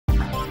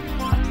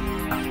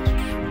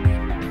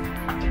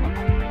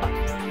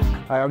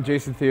Hi, I'm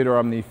Jason Theodore.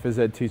 I'm the phys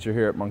ed teacher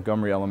here at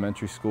Montgomery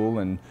Elementary School,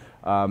 and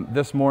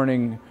this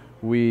morning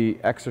we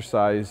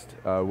exercised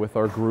with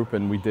our group,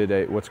 and we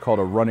did what's called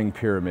a running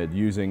pyramid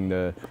using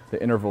the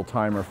interval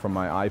timer from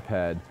my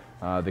iPad.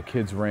 The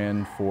kids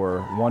ran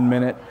for 1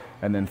 minute,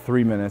 and then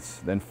 3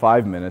 minutes, then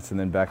 5 minutes, and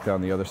then back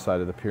down the other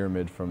side of the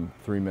pyramid from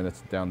 3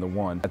 minutes down to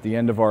 1. At the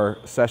end of our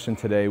session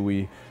today,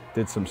 we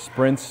did some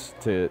sprints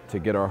to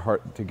get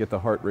the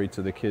heart rates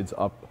of the kids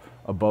up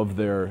above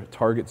their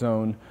target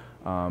zone,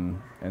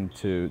 and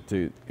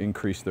to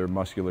increase their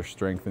muscular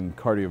strength and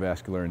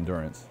cardiovascular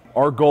endurance.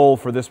 Our goal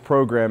for this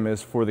program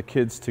is for the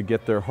kids to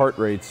get their heart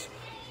rates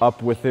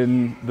up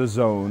within the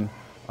zone,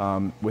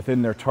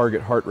 within their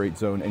target heart rate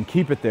zone, and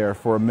keep it there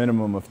for a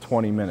minimum of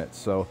 20 minutes.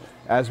 So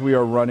as we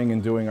are running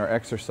and doing our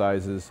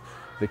exercises,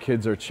 the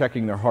kids are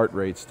checking their heart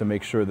rates to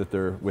make sure that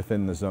they're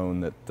within the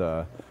zone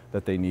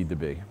that they need to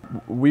be.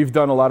 We've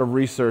done a lot of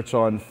research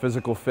on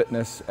physical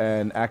fitness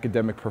and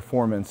academic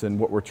performance, and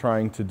what we're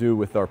trying to do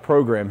with our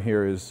program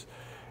here is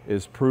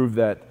prove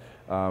that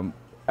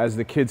as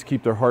the kids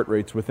keep their heart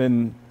rates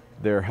within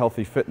their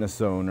healthy fitness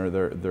zone or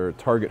their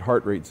target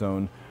heart rate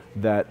zone,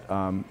 that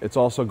it's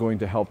also going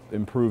to help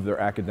improve their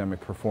academic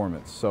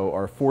performance. So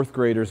our 4th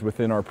graders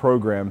within our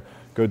program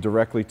go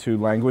directly to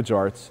language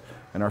arts,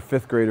 and our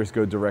 5th graders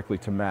go directly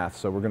to math.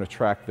 So we're going to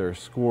track their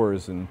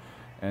scores and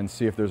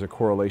see if there's a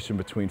correlation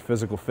between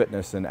physical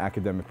fitness and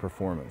academic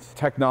performance.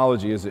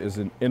 Technology is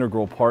an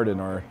integral part in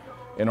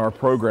our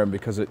program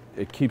because it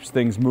keeps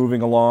things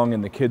moving along,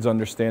 and the kids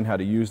understand how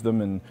to use them,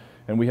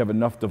 and we have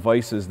enough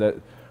devices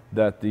that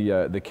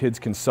the kids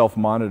can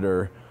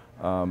self-monitor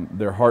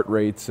their heart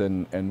rates,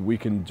 and we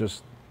can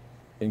just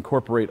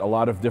incorporate a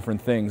lot of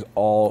different things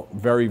all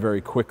very,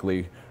 very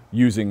quickly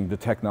using the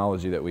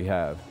technology that we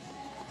have.